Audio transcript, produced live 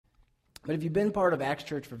But if you've been part of Acts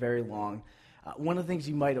Church for very long, one of the things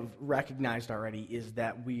you might have recognized already is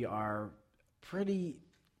that we are pretty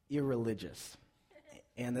irreligious.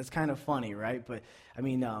 And that's kind of funny, right? But, I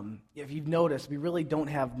mean, if you've noticed, we really don't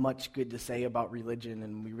have much good to say about religion,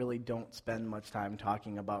 and we really don't spend much time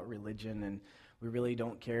talking about religion, and we really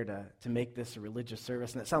don't care to make this a religious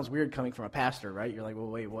service. And it sounds weird coming from a pastor, right? You're like, well,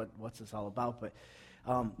 wait, what's this all about? But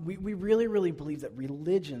we really, really believe that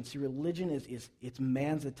religion is it's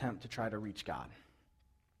man's attempt to try to reach God.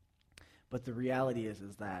 But the reality is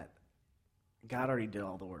that God already did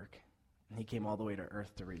all the work, and he came all the way to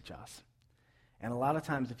earth to reach us. And a lot of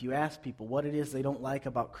times if you ask people what it is they don't like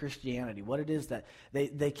about Christianity, what it is that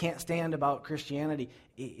they can't stand about Christianity,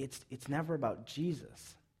 it's never about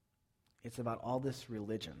Jesus. It's about all this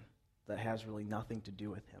religion that has really nothing to do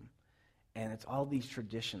with him. And it's all these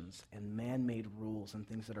traditions and man-made rules and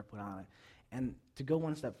things that are put on it. And to go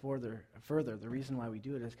one step further, the reason why we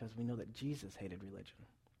do it is because we know that Jesus hated religion.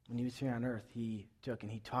 When he was here on earth, he took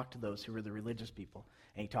and he talked to those who were the religious people.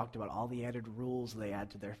 And he talked about all the added rules they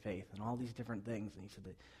add to their faith and all these different things. And he said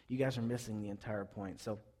that you guys are missing the entire point.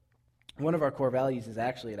 So one of our core values is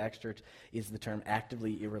actually at Acts Church is the term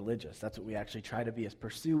actively irreligious. That's what we actually try to be, is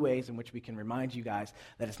pursue ways in which we can remind you guys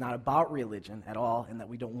that it's not about religion at all and that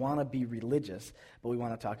we don't want to be religious, but we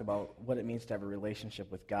want to talk about what it means to have a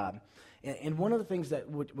relationship with God. And one of the things that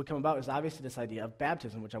would come about is obviously this idea of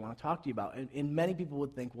baptism, which I want to talk to you about. And many people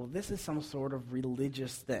would think, well, this is some sort of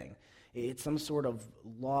religious thing. It's some sort of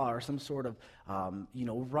law or some sort of,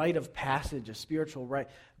 rite of passage, a spiritual rite.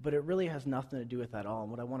 But it really has nothing to do with that at all.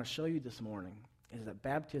 And what I want to show you this morning is that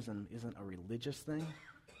baptism isn't a religious thing.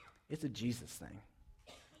 It's a Jesus thing.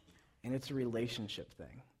 And it's a relationship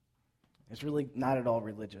thing. It's really not at all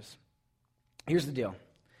religious. Here's the deal.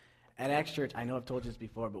 At Acts Church, I know I've told you this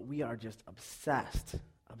before, but we are just obsessed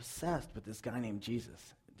with this guy named Jesus.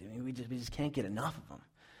 I mean, we just can't get enough of him.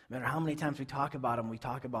 No matter how many times we talk about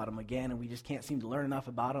him again, and we just can't seem to learn enough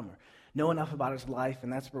about him or know enough about his life,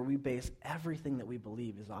 and that's where we base everything that we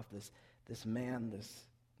believe is off this man, this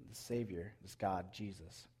Savior, this God,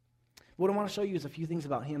 Jesus. What I want to show you is a few things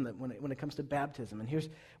about him that when it comes to baptism, and here's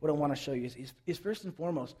what I want to show you is first and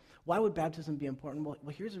foremost, why would baptism be important? Well,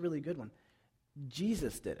 here's a really good one.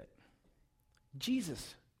 Jesus did it.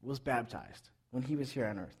 Jesus was baptized when he was here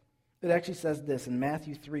on earth. It actually says this in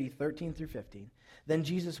Matthew 3:13 through 15. Then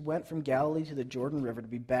Jesus went from Galilee to the Jordan River to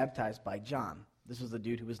be baptized by John. This was the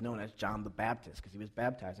dude who was known as John the Baptist because he was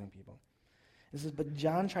baptizing people. It says, but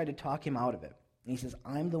John tried to talk him out of it. And he says,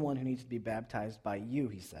 I'm the one who needs to be baptized by you,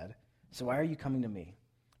 he said. So why are you coming to me?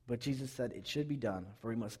 But Jesus said, it should be done, for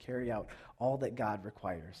we must carry out all that God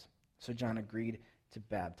requires. So John agreed to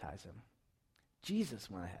baptize him. Jesus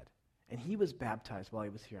went ahead, and he was baptized while he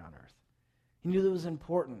was here on earth. He knew that it was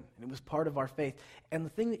important, and it was part of our faith. And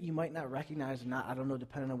the thing that you might not recognize or not, I don't know,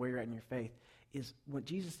 depending on where you're at in your faith, is what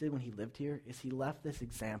Jesus did when he lived here is he left this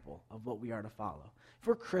example of what we are to follow.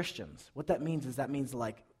 For Christians, what that means is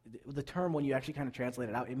like, the term when you actually kind of translate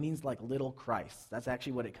it out, it means like little Christ. That's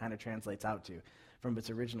actually what it kind of translates out to from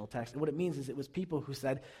its original text. And what it means is it was people who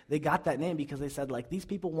said, they got that name because they said, like, these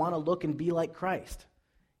people want to look and be like Christ.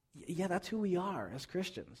 Yeah, that's who we are as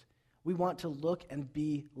Christians. We want to look and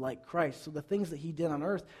be like Christ. So the things that he did on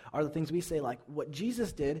earth are the things we say, like, what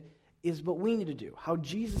Jesus did is what we need to do. How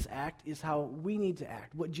Jesus acted is how we need to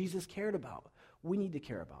act. What Jesus cared about, we need to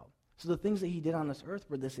care about. So the things that he did on this earth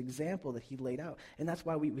were this example that he laid out. And that's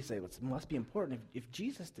why we say, well, it must be important if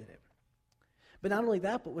Jesus did it. But not only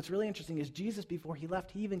that, but what's really interesting is Jesus, before he left,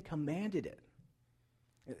 he even commanded it.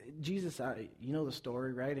 Jesus, you know the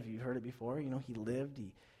story, right? If you've heard it before, he lived,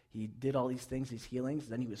 he did all these things, these healings.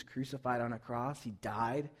 Then he was crucified on a cross. He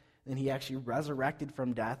died. Then he actually resurrected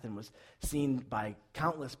from death and was seen by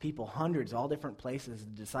countless people, hundreds, all different places,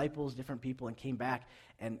 disciples, different people, and came back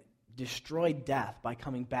and destroyed death by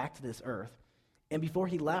coming back to this earth. And before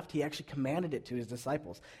he left, he actually commanded it to his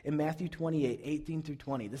disciples. In Matthew 28:18 through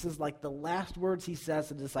 20, this is like the last words he says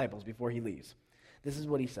to the disciples before he leaves. This is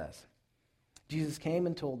what he says. Jesus came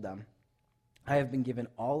and told them, I have been given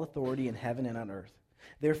all authority in heaven and on earth.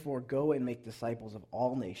 Therefore, go and make disciples of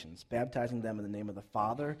all nations, baptizing them in the name of the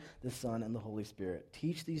Father, the Son, and the Holy Spirit.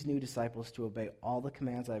 Teach these new disciples to obey all the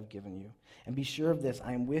commands I have given you. And be sure of this,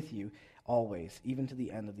 I am with you always, even to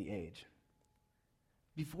the end of the age.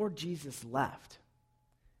 Before Jesus left,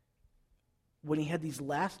 when he had these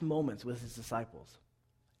last moments with his disciples,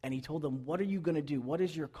 and he told them, what are you going to do? What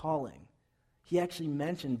is your calling? He actually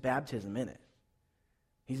mentioned baptism in it.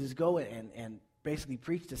 He says, go and basically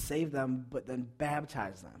preach to save them, but then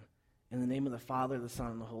baptize them In the name of the Father, the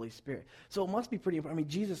Son, and the Holy Spirit. So it must be pretty important. I mean,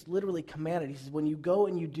 Jesus literally commanded. He says, when you go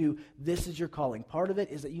and you do, this is your calling. Part of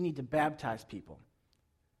it is that you need to baptize people.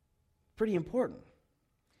 Pretty important.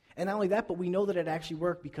 And not only that, but we know that it actually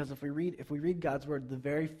worked because if we read God's word, the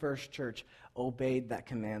very first church obeyed that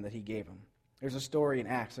command that he gave them. There's a story in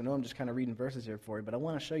Acts. I know I'm just kind of reading verses here for you, but I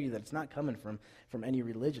want to show you that it's not coming from any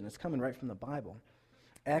religion. It's coming right from the Bible.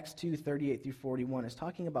 Acts 2:38 through 41 is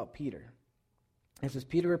talking about Peter. It says,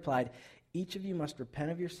 Peter replied, each of you must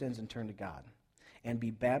repent of your sins and turn to God, and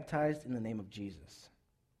be baptized in the name of Jesus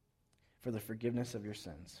for the forgiveness of your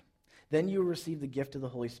sins. Then you will receive the gift of the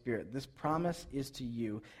Holy Spirit. This promise is to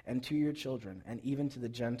you and to your children, and even to the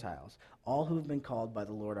Gentiles, all who have been called by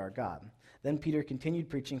the Lord our God. Then Peter continued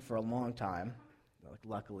preaching for a long time.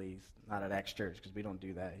 Luckily, he's not at Acts Church, because we don't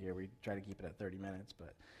do that here. We try to keep it at 30 minutes,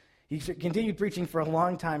 but he continued preaching for a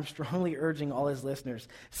long time, strongly urging all his listeners,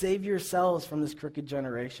 save yourselves from this crooked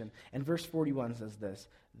generation. And verse 41 says this,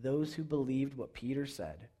 those who believed what Peter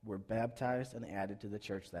said were baptized and added to the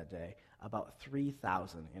church that day, about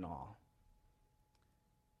 3,000 in all.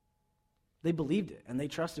 They believed it, and they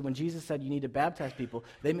trusted. When Jesus said you need to baptize people,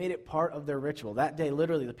 they made it part of their ritual. That day,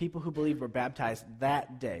 literally, the people who believed were baptized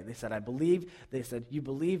that day. They said, I believe. They said, you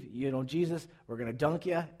believe, you know Jesus, we're going to dunk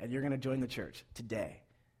you, and you're going to join the church today.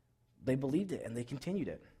 They believed it, and they continued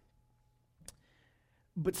it.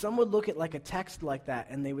 But some would look at like a text like that,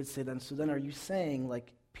 and they would say, then are you saying,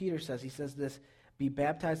 like Peter says, he says this, be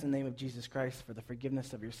baptized in the name of Jesus Christ for the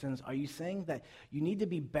forgiveness of your sins. Are you saying that you need to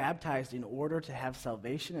be baptized in order to have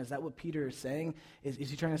salvation? Is that what Peter is saying? Is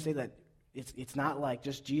he trying to say that it's not like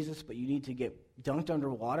just Jesus, but you need to get dunked under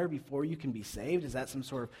water before you can be saved? Is that some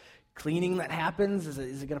sort of cleaning that happens? Is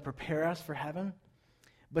it going to prepare us for heaven?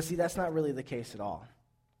 But see, that's not really the case at all.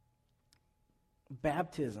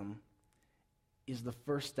 Baptism is the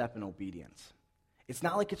first step in obedience. It's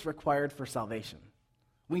not like it's required for salvation.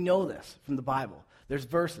 We know this from the Bible. There's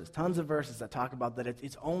verses, tons of verses that talk about that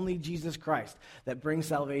it's only Jesus Christ that brings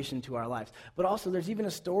salvation to our lives. But also there's even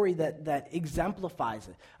a story that exemplifies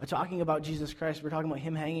it. Talking about Jesus Christ, we're talking about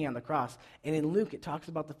him hanging on the cross. And in Luke, it talks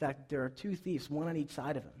about the fact that there are two thieves, one on each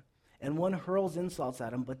side of him. And one hurls insults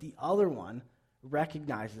at him, but the other one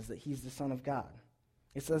recognizes that he's the Son of God.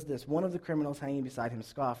 It says this, one of the criminals hanging beside him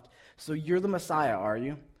scoffed, so you're the Messiah, are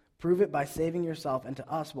you? Prove it by saving yourself and to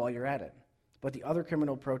us while you're at it. But the other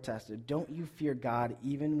criminal protested, don't you fear God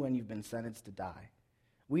even when you've been sentenced to die?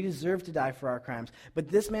 We deserve to die for our crimes, but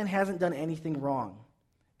this man hasn't done anything wrong.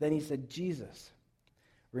 Then he said, Jesus,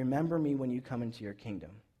 remember me when you come into your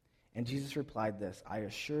kingdom. And Jesus replied this, I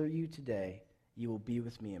assure you today you will be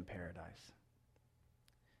with me in paradise.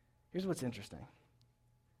 Here's what's interesting.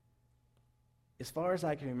 As far as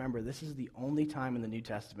I can remember, this is the only time in the New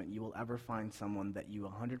Testament you will ever find someone that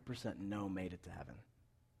you 100% know made it to heaven.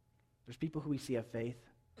 There's people who we see have faith.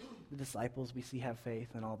 The disciples we see have faith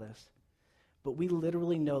and all this. But we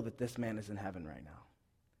literally know that this man is in heaven right now.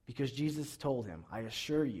 Because Jesus told him, I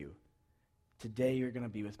assure you, today you're going to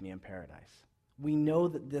be with me in paradise. We know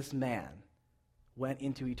that this man went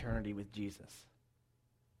into eternity with Jesus.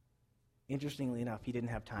 Interestingly enough, he didn't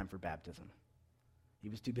have time for baptism. He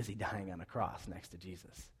was too busy dying on a cross next to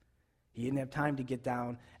Jesus. He didn't have time to get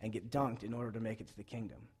down and get dunked in order to make it to the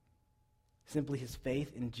kingdom. Simply his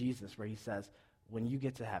faith in Jesus, where he says, when you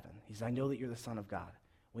get to heaven, he says, I know that you're the Son of God.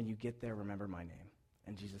 When you get there, remember my name.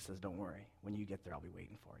 And Jesus says, don't worry. When you get there, I'll be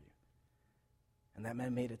waiting for you. And that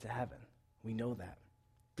man made it to heaven. We know that.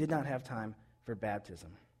 Did not have time for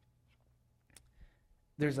baptism.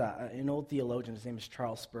 There's an old theologian, his name is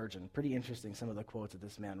Charles Spurgeon. Pretty interesting, some of the quotes that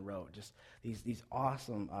this man wrote. Just these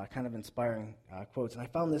awesome, kind of inspiring quotes. And I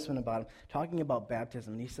found this one about him, talking about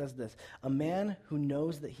baptism. And he says this, a man who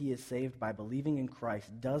knows that he is saved by believing in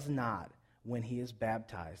Christ does not, when he is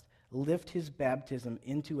baptized, lift his baptism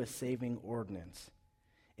into a saving ordinance.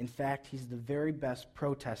 In fact, he's the very best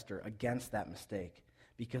protester against that mistake,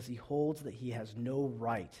 because he holds that he has no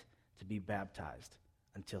right to be baptized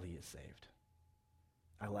until he is saved.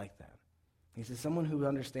 I like that. He says someone who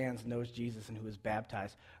understands, knows Jesus, and who is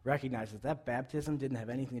baptized recognizes that baptism didn't have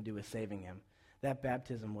anything to do with saving him. That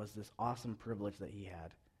baptism was this awesome privilege that he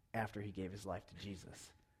had after he gave his life to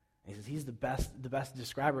Jesus. And he says he's the best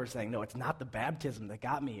describer of saying, no, it's not the baptism that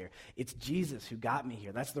got me here. It's Jesus who got me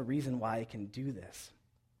here. That's the reason why I can do this.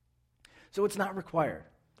 So it's not required.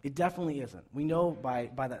 It definitely isn't. We know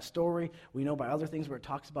by that story, we know by other things where it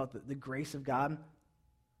talks about the grace of God,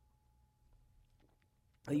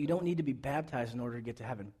 that you don't need to be baptized in order to get to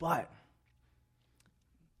heaven. But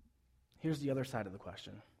here's the other side of the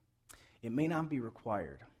question. It may not be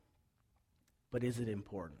required, but is it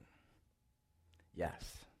important?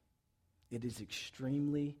 Yes. It is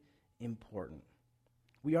extremely important.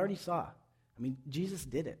 We already saw. I mean, Jesus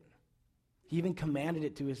did it. He even commanded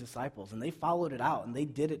it to his disciples, and they followed it out, and they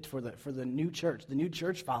did it for the new church. The new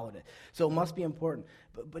church followed it. So it must be important.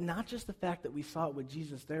 But not just the fact that we saw it with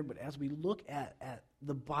Jesus there, but as we look at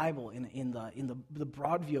the Bible in the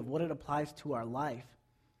broad view of what it applies to our life,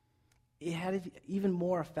 it had even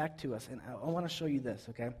more effect to us. And I want to show you this,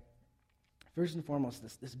 okay? First and foremost,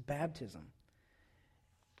 this baptism.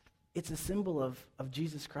 It's a symbol of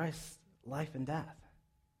Jesus Christ's life and death.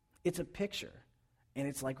 It's a picture. And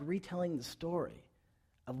it's like retelling the story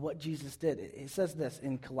of what Jesus did. It says this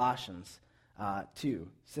in Colossians 2,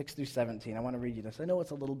 6 through 17. I want to read you this. I know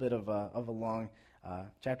it's a little bit of a long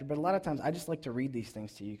chapter, but a lot of times I just like to read these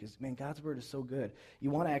things to you because, man, God's word is so good.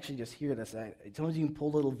 You want to actually just hear this. Sometimes you can pull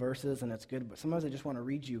little verses and it's good, but sometimes I just want to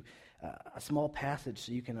read you a small passage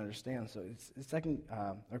so you can understand. So it's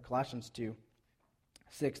Colossians 2,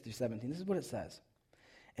 6 through 17. This is what it says.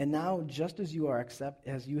 And now, just as you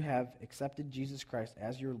have accepted Jesus Christ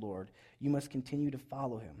as your Lord, you must continue to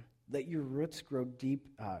follow him. Let your roots grow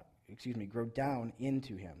down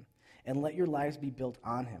into him, and let your lives be built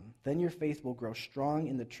on him. Then your faith will grow strong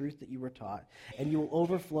in the truth that you were taught, and you will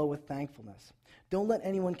overflow with thankfulness. Don't let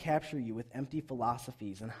anyone capture you with empty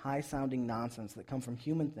philosophies and high-sounding nonsense that come from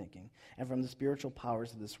human thinking and from the spiritual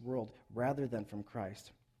powers of this world, rather than from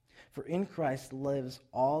Christ. For in Christ lives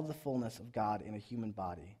all the fullness of God in a human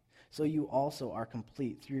body. So you also are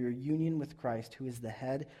complete through your union with Christ, who is the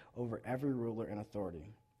head over every ruler and authority.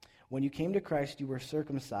 When you came to Christ, you were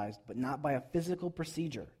circumcised, but not by a physical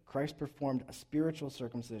procedure. Christ performed a spiritual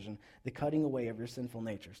circumcision, the cutting away of your sinful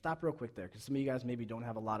nature. Stop real quick there, because some of you guys maybe don't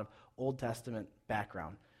have a lot of Old Testament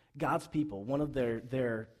background. God's people, one of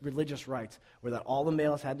their religious rites were that all the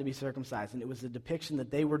males had to be circumcised, and it was a depiction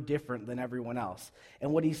that they were different than everyone else.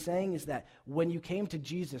 And what he's saying is that when you came to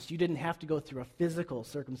Jesus, you didn't have to go through a physical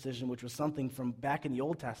circumcision, which was something from back in the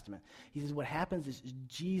Old Testament. He says what happens is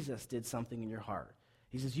Jesus did something in your heart.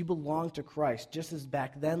 He says you belong to Christ, just as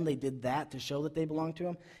back then they did that to show that they belonged to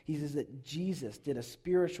him. He says that Jesus did a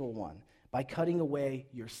spiritual one by cutting away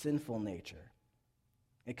your sinful nature.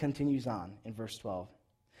 It continues on in verse 12.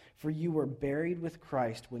 For you were buried with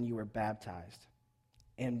Christ when you were baptized,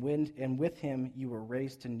 and with him you were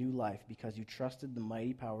raised to new life because you trusted the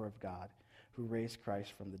mighty power of God who raised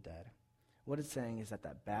Christ from the dead. What it's saying is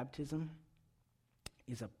that baptism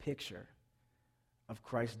is a picture of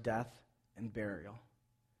Christ's death and burial.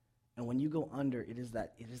 And when you go under, it is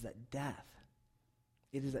that death.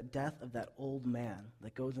 It is that death of that old man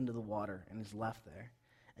that goes into the water and is left there.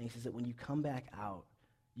 And he says that when you come back out,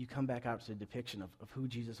 you come back out to a depiction of who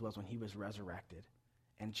Jesus was when he was resurrected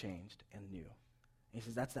and changed and new. And he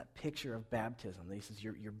says that's that picture of baptism. He says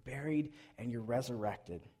you're buried and you're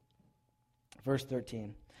resurrected. Verse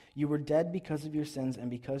 13, you were dead because of your sins and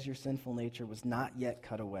because your sinful nature was not yet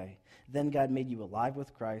cut away. Then God made you alive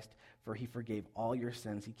with Christ, for he forgave all your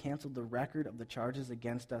sins. He canceled the record of the charges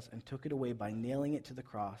against us and took it away by nailing it to the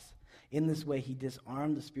cross. In this way, he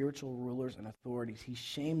disarmed the spiritual rulers and authorities. He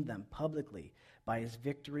shamed them publicly by his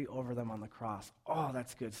victory over them on the cross. Oh,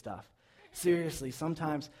 that's good stuff. Seriously,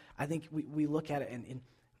 sometimes I think we look at it and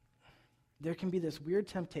there can be this weird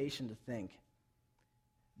temptation to think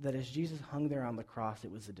that as Jesus hung there on the cross,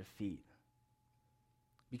 it was a defeat.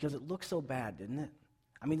 Because it looked so bad, didn't it?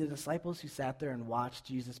 I mean, the disciples who sat there and watched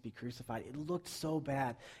Jesus be crucified, it looked so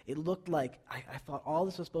bad. It looked like, I thought all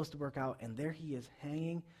this was supposed to work out, and there he is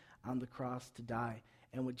hanging on the cross to die.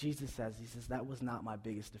 And what Jesus says, he says, that was not my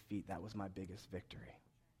biggest defeat, that was my biggest victory.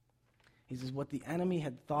 He says what the enemy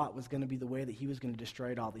had thought was going to be the way that he was going to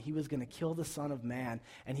destroy it all, that he was going to kill the Son of Man,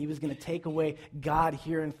 and he was going to take away God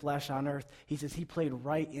here in flesh on earth. He says he played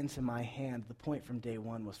right into my hand. The point from day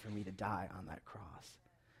one was for me to die on that cross.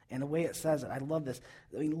 And the way it says it, I love this.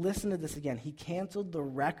 I mean, listen to this again. He canceled the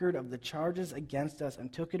record of the charges against us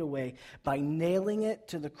and took it away by nailing it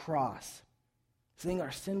to the cross, saying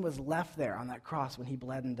our sin was left there on that cross when he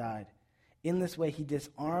bled and died. In this way, he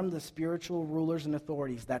disarmed the spiritual rulers and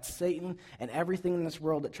authorities. That's Satan and everything in this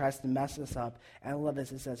world that tries to mess us up. And I love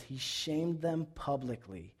this. It says he shamed them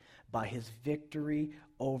publicly by his victory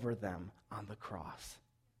over them on the cross.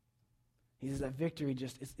 He says that victory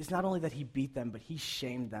it's not only that he beat them, but he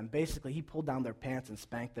shamed them. Basically, he pulled down their pants and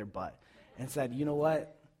spanked their butt and said, you know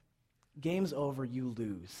what? Game's over, you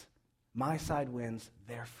lose. My side wins,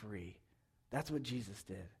 they're free. That's what Jesus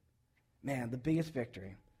did. Man, the biggest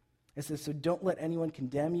victory. It says, so don't let anyone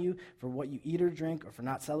condemn you for what you eat or drink or for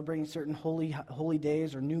not celebrating certain holy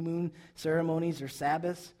days or new moon ceremonies or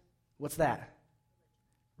Sabbaths. What's that?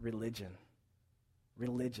 Religion.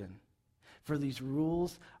 For these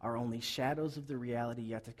rules are only shadows of the reality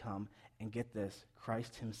yet to come. And get this,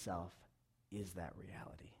 Christ himself is that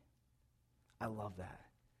reality. I love that.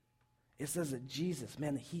 It says that Jesus,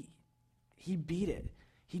 man, he beat it.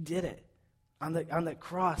 He did it. On the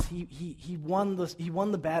cross, he won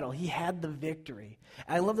the battle. He had the victory.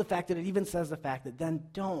 And I love the fact that it even says the fact that then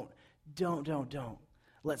don't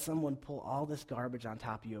let someone pull all this garbage on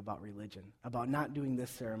top of you about religion, about not doing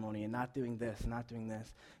this ceremony and not doing this and not doing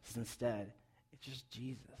this. It's instead, it's just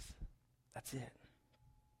Jesus. That's it.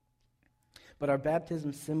 But our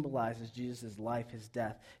baptism symbolizes Jesus' life, his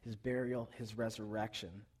death, his burial, his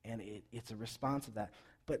resurrection. And it's a response to that.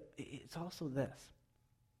 But it's also this.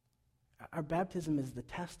 Our baptism is the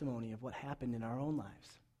testimony of what happened in our own lives.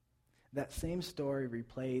 That same story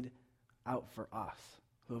replayed out for us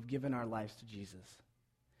who have given our lives to Jesus.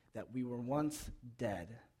 That we were once dead,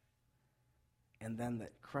 and then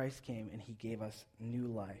that Christ came and he gave us new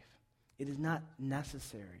life. It is not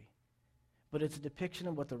necessary, but it's a depiction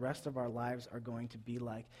of what the rest of our lives are going to be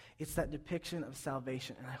like. It's that depiction of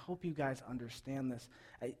salvation, and I hope you guys understand this.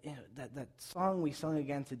 That song we sung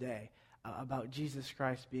again today about Jesus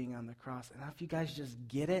Christ being on the cross, and if you guys just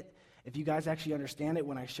get it, if you guys actually understand it,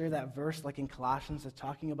 when I share that verse, like in Colossians, it's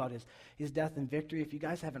talking about his death and victory. If you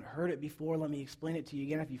guys haven't heard it before, let me explain it to you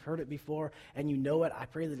again. If you've heard it before and you know it, I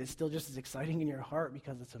pray that it's still just as exciting in your heart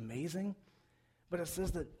because it's amazing. But it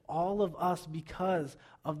says that all of us, because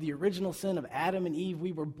of the original sin of Adam and Eve,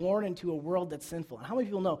 we were born into a world that's sinful. And how many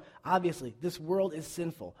people know, obviously, this world is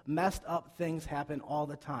sinful. Messed up things happen all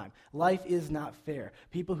the time. Life is not fair.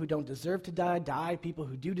 People who don't deserve to die, die. People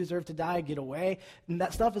who do deserve to die, get away. And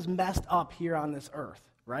that stuff is messed up here on this earth,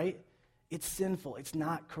 right? It's sinful. It's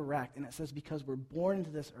not correct. And it says because we're born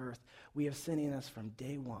into this earth, we have sin in us from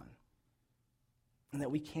day one. And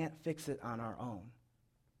that we can't fix it on our own.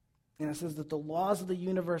 And it says that the laws of the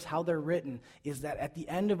universe, how they're written, is that at the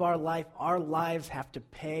end of our life, our lives have to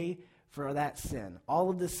pay for that sin. All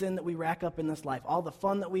of the sin that we rack up in this life, all the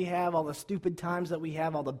fun that we have, all the stupid times that we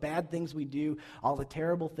have, all the bad things we do, all the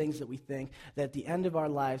terrible things that we think, that at the end of our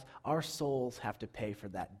lives, our souls have to pay for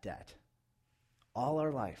that debt. All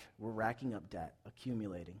our life, we're racking up debt,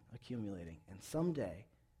 accumulating. And someday,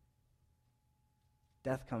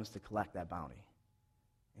 death comes to collect that bounty.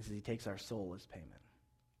 He says he takes our soul as payment.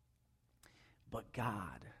 But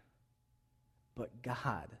God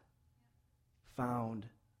found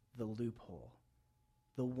the loophole,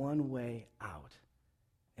 the one way out.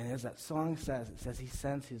 And as that song says, it says he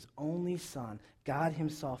sends his only son, God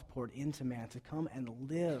himself poured into man to come and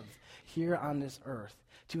live here on this earth,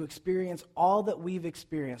 to experience all that we've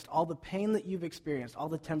experienced, all the pain that you've experienced, all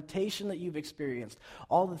the temptation that you've experienced,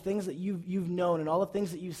 all the things that you've known and all the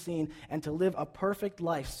things that you've seen, and to live a perfect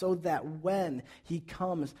life so that when he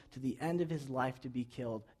comes to the end of his life to be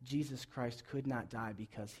killed, Jesus Christ could not die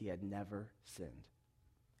because he had never sinned.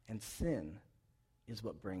 And sin is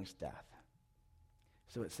what brings death.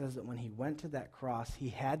 So it says that when he went to that cross, he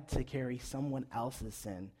had to carry someone else's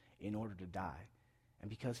sin in order to die. And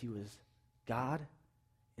because he was God,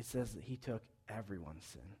 it says that he took everyone's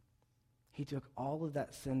sin. He took all of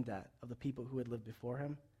that sin debt of the people who had lived before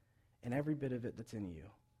him and every bit of it that's in you,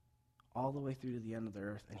 all the way through to the end of the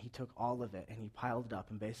earth, and he took all of it and he piled it up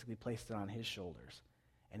and basically placed it on his shoulders.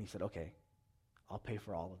 And he said, okay, I'll pay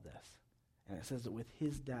for all of this. And it says that with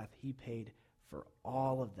his death, he paid for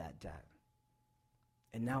all of that debt.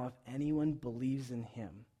 And now if anyone believes in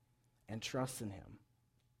him and trusts in him,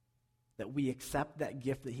 that we accept that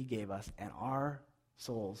gift that he gave us and our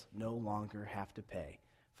souls no longer have to pay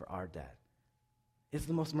for our debt. It's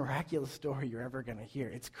the most miraculous story you're ever going to hear.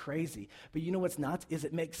 It's crazy. But you know what's nuts is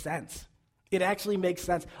it makes sense. It actually makes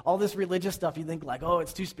sense. All this religious stuff, you think like, oh,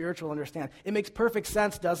 it's too spiritual to understand. It makes perfect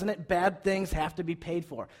sense, doesn't it? Bad things have to be paid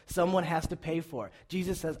for. Someone has to pay for it.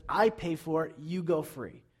 Jesus says, I pay for it, you go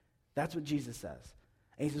free. That's what Jesus says.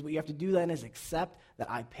 And he says, what you have to do then is accept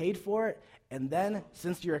that I paid for it, and then,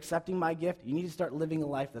 since you're accepting my gift, you need to start living a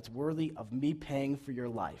life that's worthy of me paying for your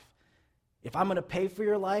life. If I'm going to pay for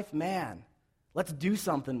your life, man, let's do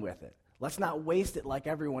something with it. Let's not waste it like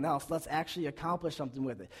everyone else. Let's actually accomplish something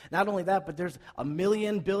with it. Not only that, but there's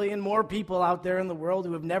 1 billion more people out there in the world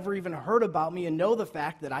who have never even heard about me and know the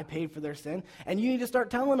fact that I paid for their sin, and you need to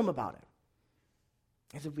start telling them about it.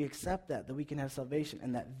 As if we accept that we can have salvation,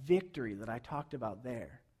 and that victory that I talked about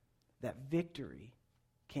there, that victory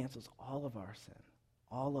cancels all of our sin,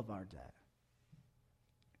 all of our debt.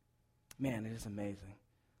 Man, it is amazing.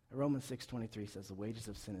 Romans 6:23 says, the wages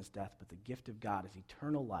of sin is death, but the gift of God is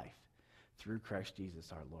eternal life through Christ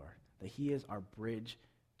Jesus our Lord. That he is our bridge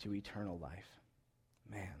to eternal life.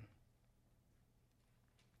 Man.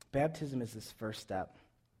 Baptism is this first step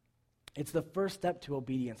It's the first step to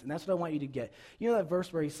obedience, and that's what I want you to get. You know that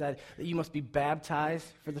verse where he said that you must be baptized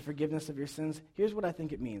for the forgiveness of your sins? Here's what I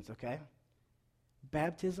think it means, okay?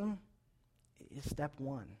 Baptism is step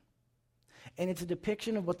one. And it's a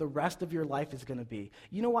depiction of what the rest of your life is going to be.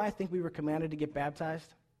 You know why I think we were commanded to get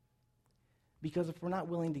baptized? Because if we're not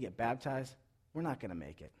willing to get baptized, we're not going to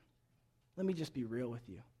make it. Let me just be real with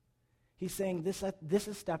you. He's saying this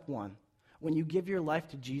is step one. When you give your life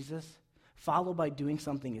to Jesus, followed by doing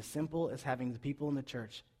something as simple as having the people in the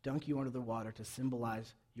church dunk you under the water to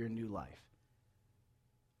symbolize your new life.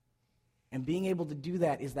 And being able to do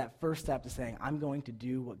that is that first step to saying, I'm going to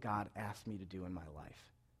do what God asked me to do in my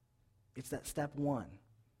life. It's that step one,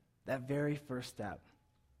 that very first step.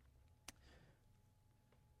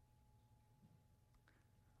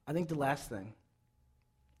 I think the last thing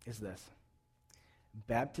is this.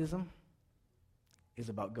 Baptism is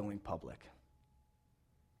about going public.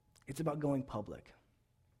 It's about going public.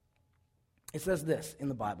 It says this in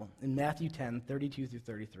the Bible, in Matthew 10, 32 through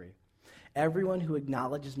 33. Everyone who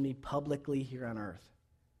acknowledges me publicly here on earth,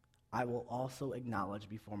 I will also acknowledge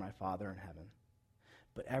before my Father in heaven.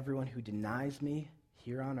 But everyone who denies me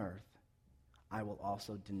here on earth, I will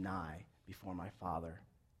also deny before my Father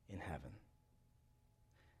in heaven.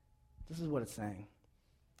 This is what it's saying.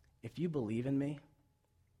 If you believe in me,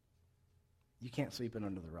 you can't sweep it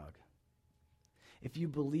under the rug. If you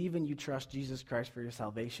believe and you trust Jesus Christ for your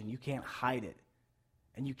salvation, you can't hide it.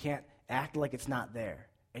 And you can't act like it's not there.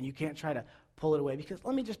 And you can't try to pull it away. Because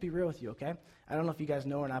let me just be real with you, okay? I don't know if you guys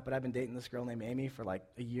know or not, but I've been dating this girl named Amy for like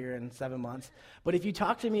a year and 7 months. But if you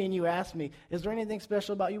talk to me and you ask me, is there anything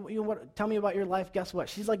special about you? Tell me about your life. Guess what?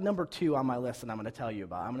 She's like number 2 on my list that I'm going to tell you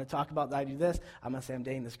about. I'm going to talk about that I do this. I'm going to say I'm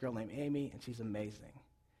dating this girl named Amy, and she's amazing.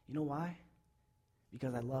 You know why?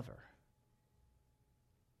 Because I love her.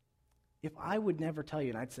 If I would never tell you,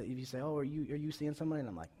 and I'd say, if you say, oh, are you seeing somebody? And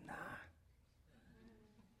I'm like,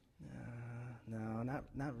 no,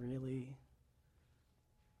 not really.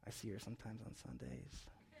 I see her sometimes on Sundays.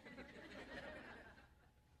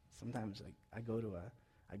 Sometimes I go to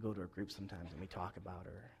a group sometimes and we talk about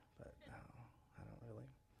her, but no, I don't really.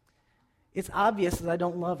 It's obvious that I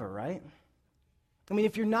don't love her, right? I mean,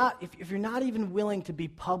 if you're not even willing to be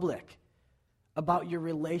public about your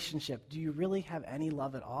relationship, do you really have any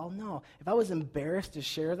love at all? No. If I was embarrassed to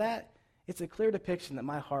share that, it's a clear depiction that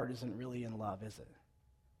my heart isn't really in love, is it?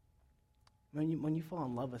 When you fall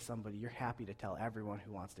in love with somebody, you're happy to tell everyone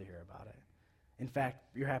who wants to hear about it. In fact,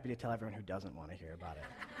 you're happy to tell everyone who doesn't want to hear about it.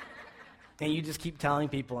 And you just keep telling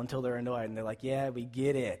people until they're annoyed, and they're like, yeah, we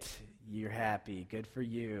get it. You're happy. Good for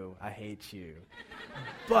you. I hate you.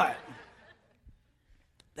 But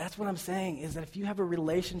that's what I'm saying, is that if you have a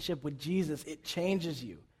relationship with Jesus, it changes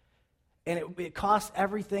you. And it costs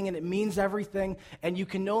everything, and it means everything, and you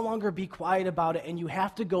can no longer be quiet about it, and you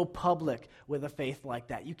have to go public with a faith like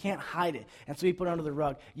that. You can't hide it and sweep it under the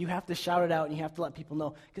rug. You have to shout it out, and you have to let people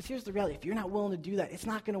know. Because here's the reality. If you're not willing to do that, it's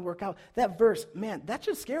not going to work out. That verse, man, that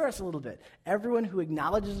should scare us a little bit. Everyone who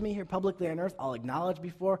acknowledges me here publicly on earth, I'll acknowledge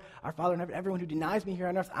before our Father in heaven. Everyone who denies me here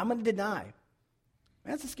on earth, I'm going to deny. Man,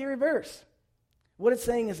 that's a scary verse. What it's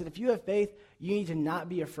saying is that if you have faith, you need to not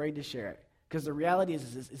be afraid to share it. Because the reality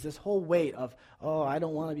is this whole weight of, oh, I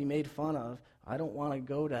don't want to be made fun of. I don't want to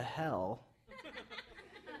go to hell.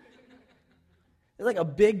 There's like a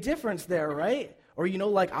big difference there, right? Or,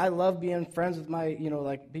 like I love being friends with my,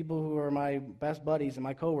 like people who are my best buddies and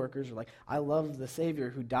my coworkers. Or like, I love the Savior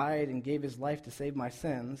who died and gave his life to save my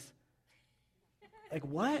sins. Like,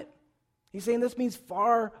 what? He's saying this means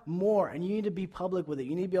far more, and you need to be public with it.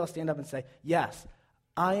 You need to be able to stand up and say, yes,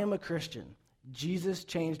 I am a Christian. Jesus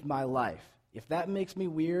changed my life. If that makes me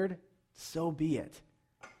weird, so be it.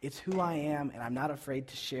 It's who I am, and I'm not afraid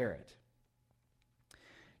to share it.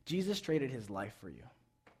 Jesus traded his life for you.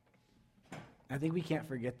 I think we can't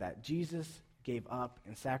forget that. Jesus gave up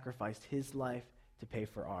and sacrificed his life to pay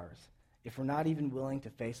for ours. If we're not even willing to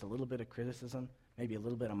face a little bit of criticism, maybe a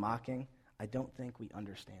little bit of mocking, I don't think we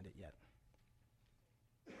understand it yet.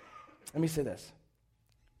 Let me say this.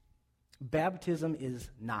 Baptism is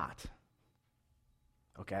not,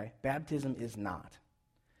 okay? Baptism is not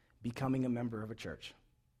becoming a member of a church.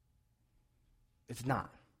 It's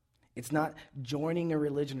not. It's not joining a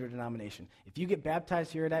religion or denomination. If you get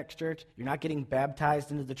baptized here at Acts Church, you're not getting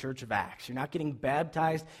baptized into the Church of Acts. You're not getting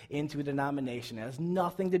baptized into a denomination. It has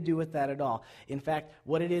nothing to do with that at all. In fact,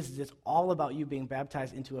 what it is it's all about you being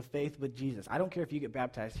baptized into a faith with Jesus. I don't care if you get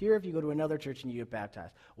baptized here, if you go to another church and you get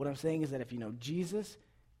baptized. What I'm saying is that if you know Jesus,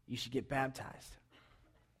 you should get baptized.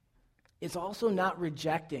 It's also not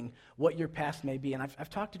rejecting what your past may be. And I've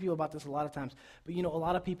talked to people about this a lot of times. But, a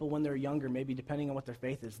lot of people when they're younger, maybe depending on what their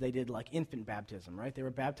faith is, they did like infant baptism, right? They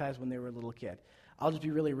were baptized when they were a little kid. I'll just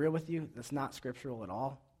be really real with you. That's not scriptural at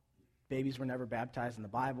all. Babies were never baptized in the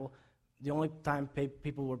Bible. The only time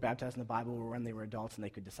people were baptized in the Bible were when they were adults and they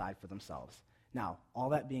could decide for themselves. Now, all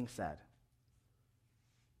that being said,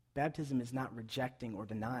 baptism is not rejecting or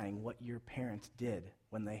denying what your parents did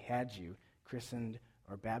when they had you christened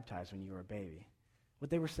or baptized when you were a baby.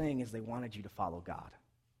 What they were saying is they wanted you to follow God.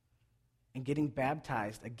 And getting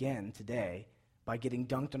baptized again today by getting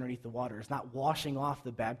dunked underneath the water is not washing off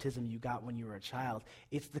the baptism you got when you were a child.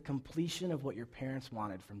 It's the completion of what your parents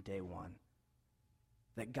wanted from day one,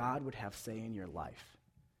 that God would have say in your life.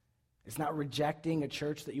 It's not rejecting a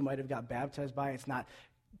church that you might have got baptized by. It's not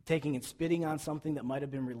taking and spitting on something that might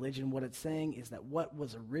have been religion. What it's saying is that what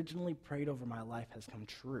was originally prayed over my life has come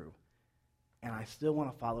true. And I still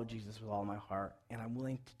want to follow Jesus with all my heart, and I'm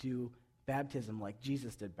willing to do baptism like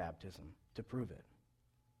Jesus did baptism to prove it.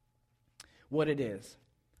 What it is,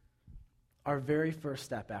 our very first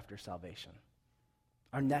step after salvation,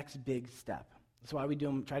 our next big step. That's why we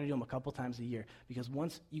try to do them a couple times a year, because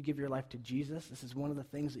once you give your life to Jesus, this is one of the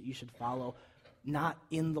things that you should follow, not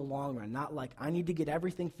in the long run, not like, I need to get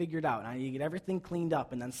everything figured out, and I need to get everything cleaned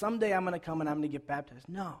up, and then someday I'm going to come and I'm going to get baptized.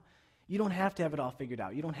 No. You don't have to have it all figured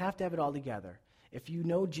out. You don't have to have it all together. If you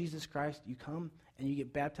know Jesus Christ, you come and you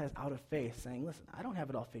get baptized out of faith, saying, listen, I don't have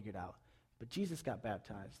it all figured out, but Jesus got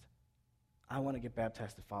baptized. I want to get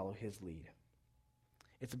baptized to follow his lead.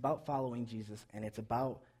 It's about following Jesus, and it's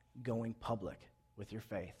about going public with your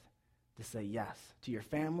faith, to say yes to your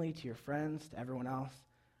family, to your friends, to everyone else.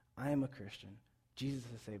 I am a Christian. Jesus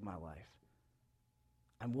has saved my life.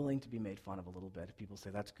 I'm willing to be made fun of a little bit if people say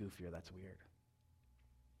that's goofy or that's weird.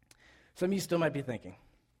 Some of you still might be thinking,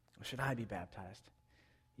 well, should I be baptized?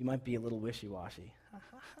 You might be a little wishy-washy.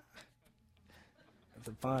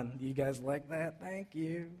 That's fun. You guys like that? Thank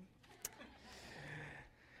you.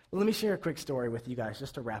 Well, let me share a quick story with you guys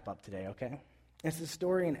just to wrap up today, okay? It's a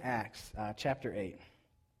story in Acts chapter 8.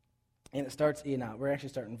 And it starts we're actually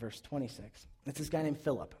starting in verse 26. It's this guy named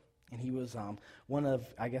Philip. And he was one of,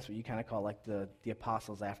 I guess what you kind of call like the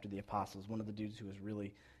apostles after the apostles, one of the dudes who was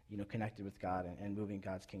really connected with God and moving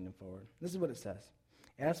God's kingdom forward. This is what it says.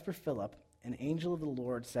 As for Philip, an angel of the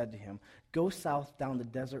Lord said to him, go south down the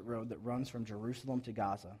desert road that runs from Jerusalem to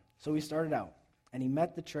Gaza. So he started out, and he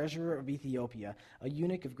met the treasurer of Ethiopia, a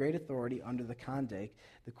eunuch of great authority under the Kandake,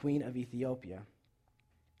 the queen of Ethiopia.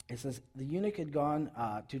 It says, the eunuch had gone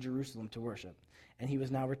to Jerusalem to worship, and he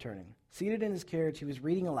was now returning. Seated in his carriage, he was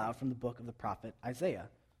reading aloud from the book of the prophet Isaiah.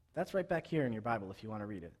 That's right back here in your Bible if you want to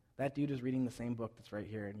read it. That dude is reading the same book that's right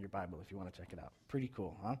here in your Bible if you want to check it out. Pretty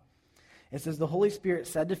cool, huh? It says, the Holy Spirit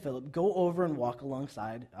said to Philip, go over and walk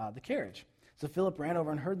alongside the carriage. So Philip ran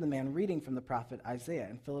over and heard the man reading from the prophet Isaiah.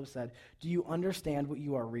 And Philip said, do you understand what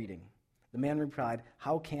you are reading? The man replied,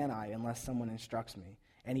 how can I unless someone instructs me?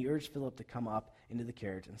 And he urged Philip to come up into the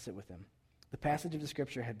carriage and sit with him. The passage of the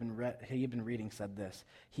scripture he had been reading said this.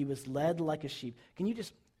 He was led like a sheep. Can you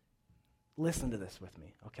just listen to this with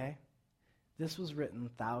me, okay? This was written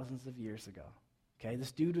thousands of years ago. Okay,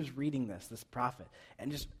 this dude was reading this prophet,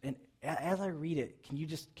 and as I read it,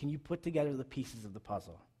 can you put together the pieces of the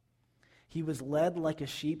puzzle? He was led like a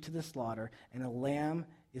sheep to the slaughter, and a lamb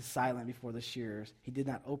is silent before the shearers. He did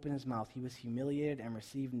not open his mouth. He was humiliated and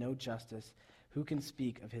received no justice. Who can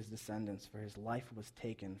speak of his descendants? For his life was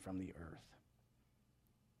taken from the earth.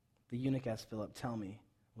 The eunuch asked Philip, tell me,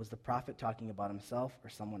 was the prophet talking about himself or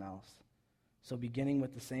someone else? So beginning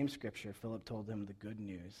with the same scripture, Philip told him the good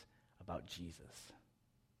news about Jesus.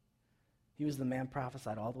 He was the man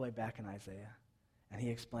prophesied all the way back in Isaiah. And he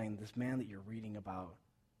explained, this man that you're reading about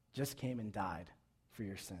just came and died for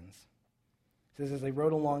your sins. It says, as they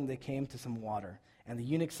rode along, they came to some water. And the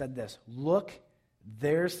eunuch said this, look,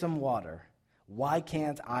 there's some water. Why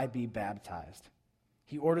can't I be baptized?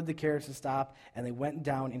 He ordered the carriage to stop, and they went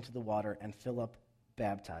down into the water, and Philip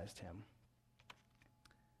baptized him.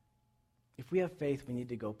 If we have faith, we need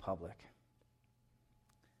to go public.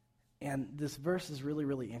 And this verse is really,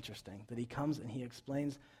 really interesting, that he comes and he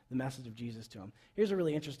explains the message of Jesus to him. Here's a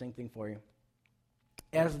really interesting thing for you.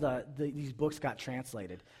 As these books got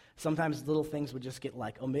translated, sometimes little things would just get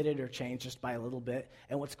like omitted or changed just by a little bit.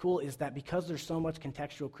 And what's cool is that because there's so much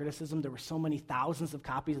contextual criticism, there were so many thousands of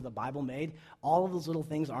copies of the Bible made, all of those little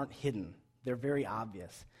things aren't hidden. They're very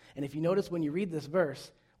obvious. And if you notice when you read this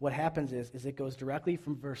verse, what happens is it goes directly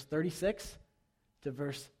from verse 36 to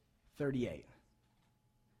verse 38.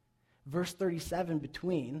 Verse 37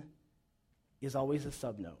 between is always a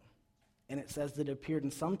subnote. And it says that it appeared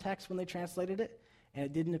in some texts when they translated it, and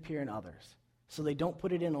it didn't appear in others. So they don't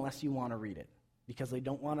put it in unless you want to read it, because they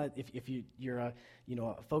don't want to. If you're a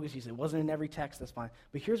focus, you say it wasn't in every text. That's fine.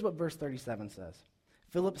 But here's what verse 37 says.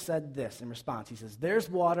 Philip said this in response. He says, "There's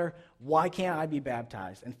water. Why can't I be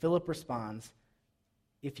baptized?" And Philip responds,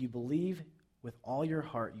 "If you believe with all your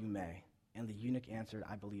heart, you may." And the eunuch answered,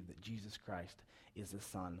 "I believe that Jesus Christ is the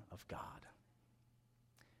Son of God."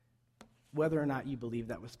 Whether or not you believe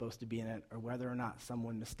that was supposed to be in it, or whether or not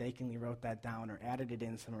someone mistakenly wrote that down or added it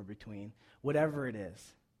in somewhere between, whatever it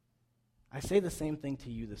is, I say the same thing to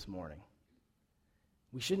you this morning.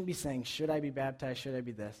 We shouldn't be saying, should I be baptized, should I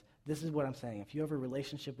be this? This is what I'm saying. If you have a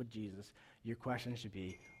relationship with Jesus, your question should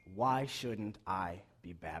be, why shouldn't I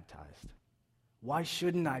be baptized? Why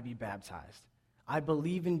shouldn't I be baptized? I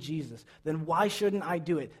believe in Jesus. Then why shouldn't I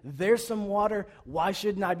do it? There's some water. Why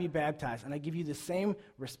shouldn't I be baptized? And I give you the same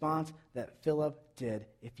response that Philip did.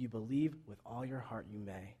 If you believe with all your heart, you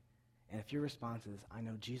may. And if your response is, I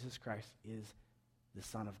know Jesus Christ is the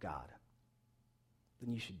Son of God,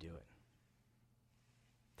 then you should do it.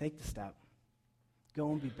 Take the step.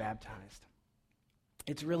 Go and be baptized.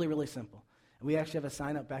 It's really, really simple. And we actually have a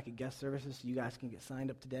sign-up back at guest services, so you guys can get signed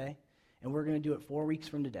up today. And we're going to do it 4 weeks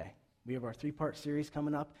from today. We have our 3-part series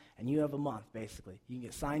coming up, and you have a month, basically. You can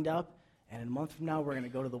get signed up, and in a month from now, we're going to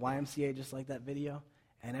go to the YMCA, just like that video,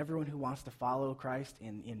 and everyone who wants to follow Christ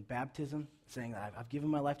in baptism, saying that I've given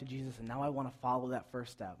my life to Jesus, and now I want to follow that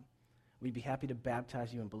first step, we'd be happy to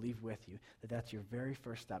baptize you and believe with you that that's your very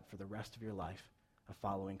first step for the rest of your life of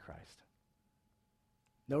following Christ.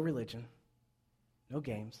 No religion, no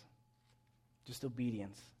games, just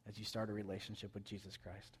obedience as you start a relationship with Jesus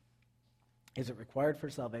Christ. Is it required for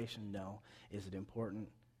salvation? No. Is it important?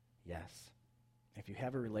 Yes. If you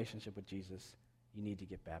have a relationship with Jesus, you need to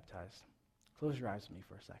get baptized. Close your eyes with me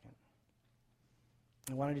for a second.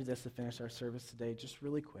 I want to do this to finish our service today, just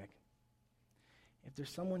really quick. If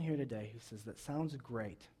there's someone here today who says, that sounds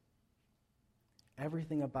great,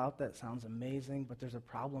 everything about that sounds amazing, but there's a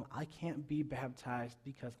problem. I can't be baptized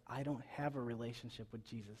because I don't have a relationship with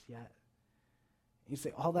Jesus yet. You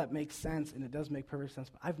say, all that makes sense, and it does make perfect sense,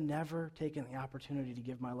 but I've never taken the opportunity to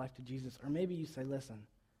give my life to Jesus. Or maybe you say, listen,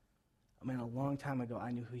 a long time ago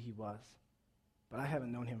I knew who he was, but I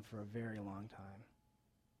haven't known him for a very long time.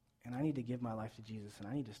 And I need to give my life to Jesus, and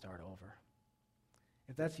I need to start over.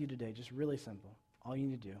 If that's you today, just really simple. All you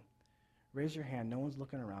need to do, raise your hand. No one's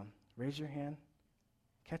looking around. Raise your hand.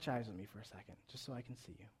 Catch eyes with me for a second, just so I can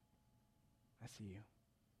see you. I see you.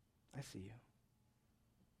 I see you.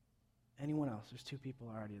 Anyone else? There's 2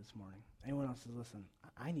 people already this morning. Anyone else says, listen,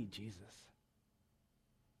 I need Jesus.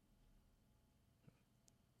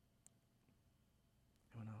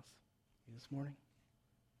 Anyone else? You this morning?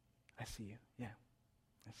 I see you. Yeah,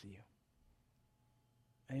 I see you.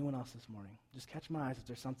 Anyone else this morning? Just catch my eyes if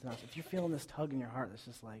there's something else. If you're feeling this tug in your heart that's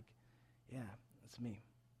just like, yeah, it's me.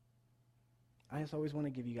 I just always want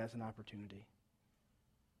to give you guys an opportunity.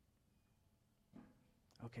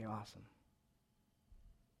 Okay, awesome.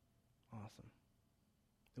 Awesome.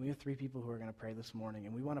 Then we have 3 people who are going to pray this morning,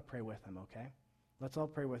 and we want to pray with them, okay? Let's all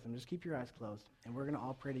pray with them. Just keep your eyes closed, and we're going to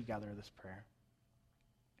all pray together this prayer.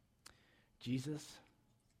 Jesus,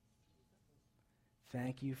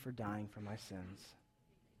 thank you for dying for my sins.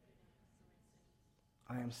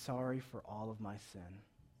 I am sorry for all of my sin.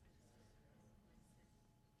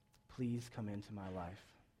 Please come into my life.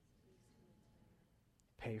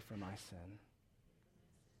 Pay for my sin.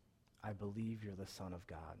 I believe you're the Son of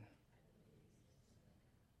God.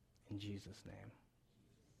 In Jesus' name,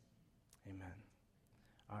 amen.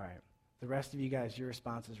 All right. The rest of you guys, your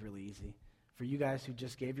response is really easy. For you guys who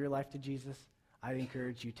just gave your life to Jesus, I'd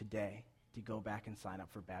encourage you today to go back and sign up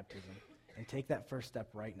for baptism and take that first step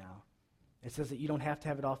right now. It says that you don't have to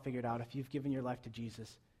have it all figured out. If you've given your life to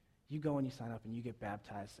Jesus, you go and you sign up and you get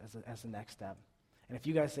baptized as the next step. And if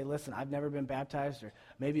you guys say, listen, I've never been baptized, or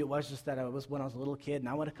maybe it was just that it was when I was a little kid and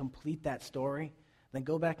I want to complete that story, then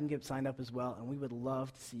go back and get signed up as well, and we would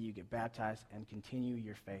love to see you get baptized and continue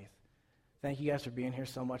your faith. Thank you guys for being here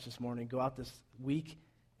so much this morning. Go out this week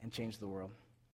and change the world.